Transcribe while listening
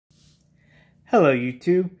Hello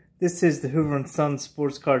YouTube, this is the Hoover & Sons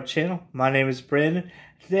Sports Card channel. My name is Brandon.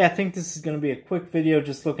 Today I think this is going to be a quick video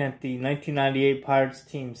just looking at the 1998 Pirates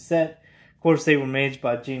team set. Of course they were managed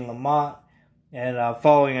by Gene Lamont, and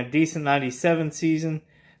following a decent 97 season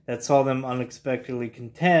that saw them unexpectedly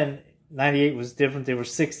contend. 98 was different, they were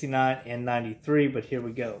 69 and 93, but here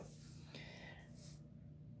we go.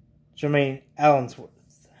 Jermaine Allensworth,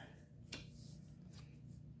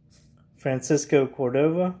 Francisco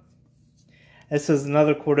Cordova. This is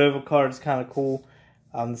another Cordova card. It's kind of cool.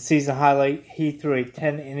 The season highlight, he threw a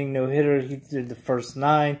 10-inning no-hitter. He did the first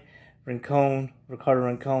 9. Rincon, Ricardo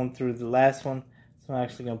Rincon threw the last one. So I'm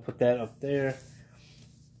actually going to put that up there.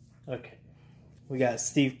 Okay. We got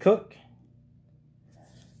Steve Cook.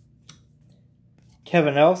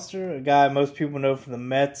 Kevin Elster, a guy most people know from the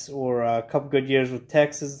Mets or a couple good years with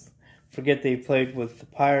Texas. Forget they played with the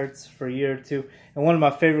Pirates for a year or two. And one of my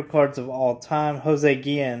favorite cards of all time, Jose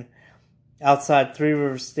Guillen. Outside Three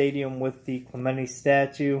Rivers Stadium with the Clemente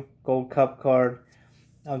statue, Gold Cup card.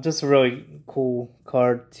 Just a really cool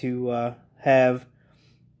card to have.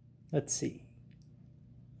 Let's see.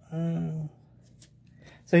 So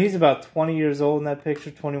he's about 20 years old in that picture,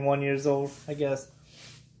 21 years old, I guess.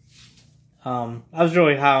 I was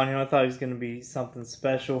really high on him. I thought he was going to be something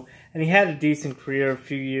special. And he had a decent career, a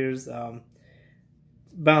few years.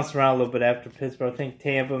 Bounced around a little bit after Pittsburgh. I think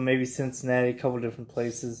Tampa, maybe Cincinnati, a couple different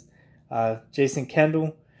places. Jason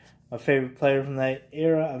Kendall, my favorite player from that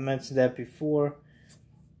era. I mentioned that before.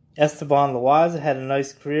 Esteban Loaiza had a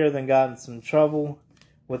nice career, then got in some trouble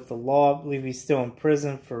with the law. I believe he's still in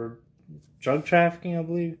prison for drug trafficking, I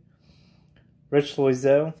believe. Rich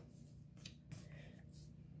Loiseau.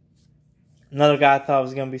 Another guy I thought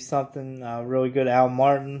was going to be something really good, Al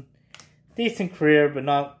Martin. Decent career, but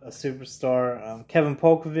not a superstar. Kevin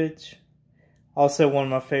Polkovich, also one of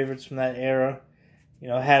my favorites from that era. You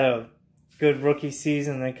know, had a good rookie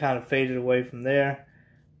season, then kind of faded away from there.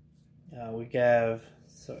 We have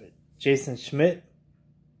Jason Schmidt.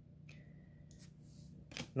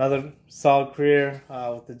 Another solid career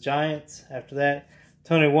with the Giants after that.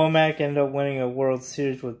 Tony Womack ended up winning a World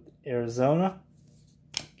Series with Arizona.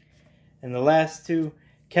 And the last two,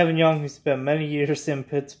 Kevin Young, who spent many years in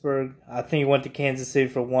Pittsburgh. I think he went to Kansas City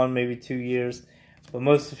for 1, maybe 2 years. But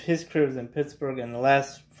most of his career was in Pittsburgh. And the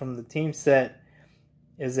last from the team set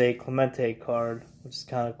is a Clemente card, which is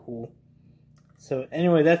kind of cool. So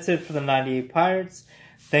anyway, that's it for the 98 Pirates.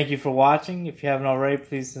 Thank you for watching. If you haven't already,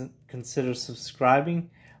 please consider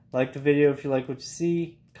subscribing. Like the video if you like what you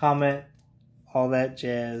see. Comment, all that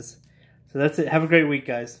jazz. So that's it. Have a great week,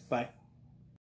 guys. Bye.